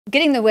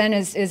Getting the win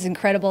is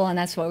incredible, and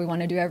that's what we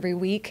want to do every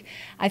week.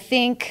 I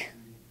think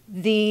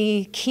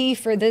the key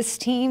for this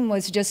team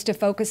was just to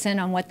focus in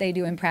on what they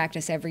do in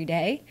practice every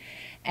day,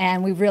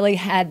 and we really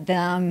had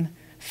them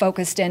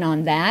focused in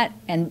on that,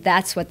 and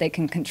that's what they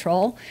can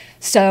control.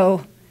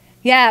 So,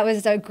 yeah, it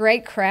was a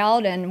great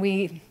crowd, and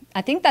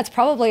I think that's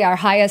probably our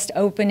highest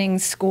opening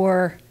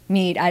score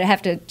meet. I'd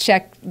have to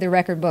check the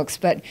record books,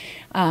 but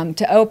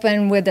to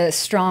open with a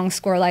strong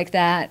score like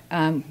that,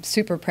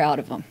 super proud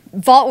of them.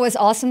 Vault was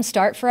an awesome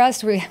start for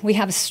us. We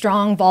have a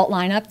strong vault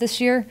lineup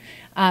this year.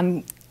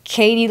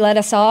 Katie led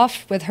us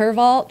off with her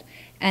vault,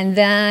 and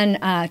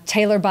then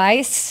Taylor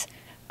Bice,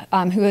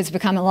 who has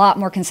become a lot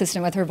more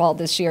consistent with her vault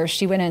this year.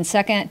 She went in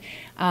second.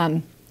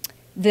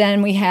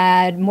 Then we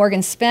had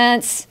Morgan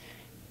Spence,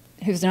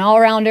 who's an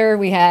all-rounder.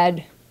 We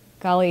had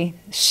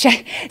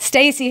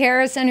Stacy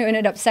Harrison, who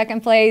ended up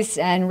second place,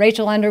 and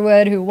Rachel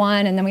Underwood, who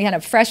won. And then we had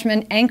a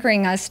freshman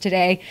anchoring us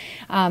today.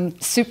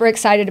 Super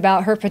excited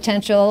about her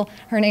potential.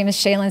 Her name is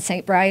Shaylin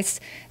St.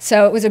 Bryce.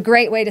 So it was a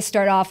great way to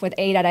start off with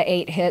 8 out of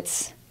 8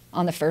 hits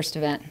on the first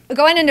event.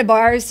 Going into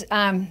bars,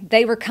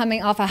 they were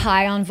coming off a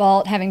high on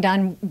vault, having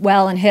done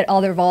well and hit all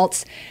their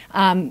vaults.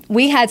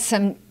 We had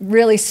some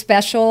really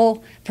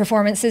special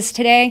performances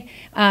today.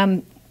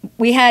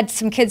 We had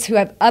some kids who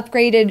have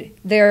upgraded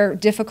their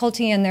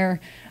difficulty in their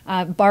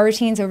bar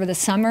routines over the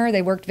summer.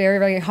 They worked very,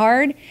 very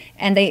hard,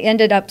 and they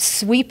ended up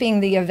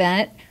sweeping the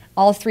event,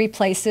 all 3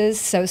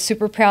 places, so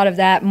super proud of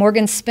that.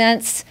 Morgan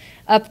Spence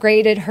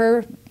upgraded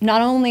her,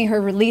 not only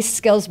her release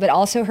skills, but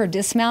also her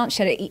dismount.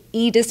 She had an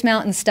E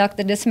dismount and stuck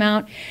the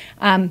dismount.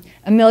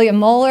 Amelia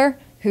Moeller,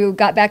 who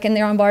got back in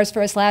there on bars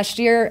for us last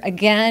year,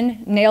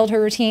 again, nailed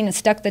her routine and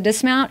stuck the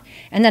dismount.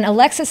 And then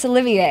Alexis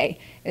Olivier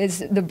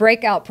is the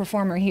breakout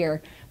performer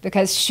here,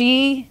 because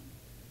she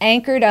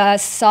anchored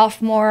us,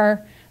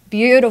 sophomore,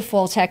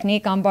 beautiful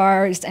technique on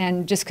bars,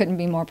 and just couldn't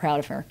be more proud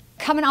of her.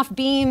 Coming off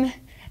beam,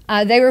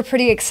 they were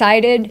pretty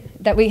excited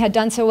that we had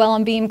done so well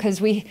on beam, because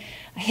we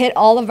hit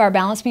all of our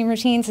balance beam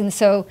routines, and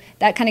so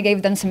that kind of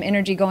gave them some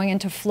energy going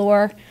into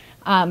floor.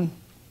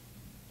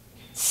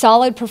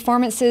 Solid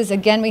performances.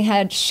 Again, we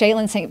had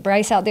Shaylin St.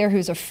 Bryce out there,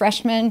 who's a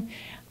freshman,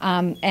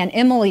 and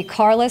Emily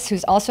Carless,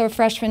 who's also a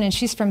freshman, and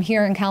she's from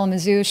here in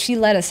Kalamazoo. She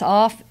led us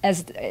off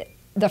as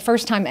the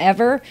first time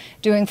ever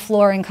doing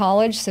floor in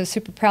college, so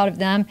super proud of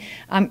them.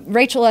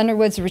 Rachel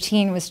Underwood's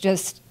routine was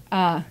just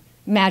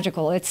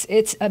magical.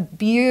 It's a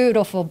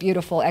beautiful,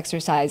 beautiful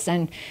exercise,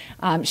 and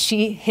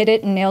she hit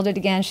it and nailed it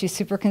again. She's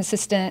super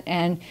consistent,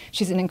 and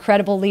she's an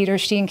incredible leader.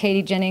 She and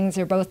Katie Jennings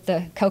are both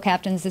the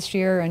co-captains this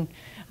year,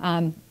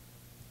 and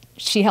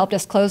she helped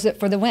us close it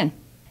for the win.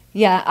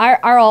 Yeah,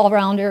 our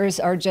all-rounders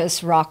are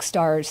just rock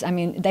stars. I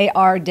mean, they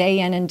are day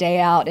in and day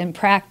out in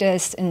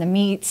practice, in the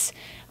meets.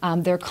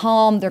 They're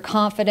calm, they're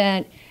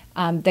confident,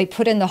 they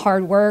put in the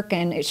hard work,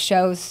 and it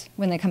shows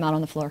when they come out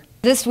on the floor.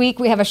 This week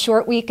we have a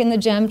short week in the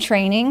gym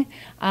training,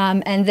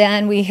 and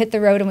then we hit the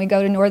road and we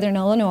go to Northern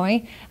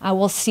Illinois.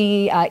 We'll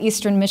see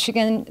Eastern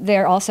Michigan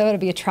there also. It'll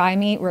be a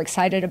tri-meet. We're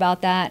excited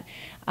about that.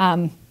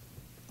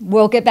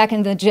 We'll get back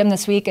into the gym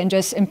this week and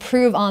just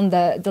improve on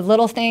the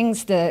little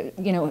things,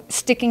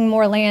 sticking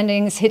more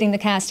landings, hitting the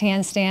cast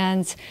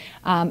handstands,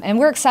 and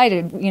we're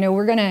excited.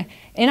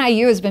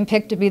 NIU has been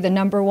picked to be the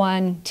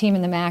 #1 team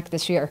in the MAC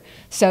this year.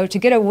 So to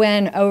get a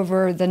win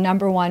over the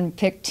 #1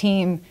 picked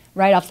team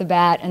right off the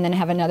bat and then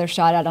have another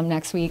shot at them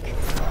next week.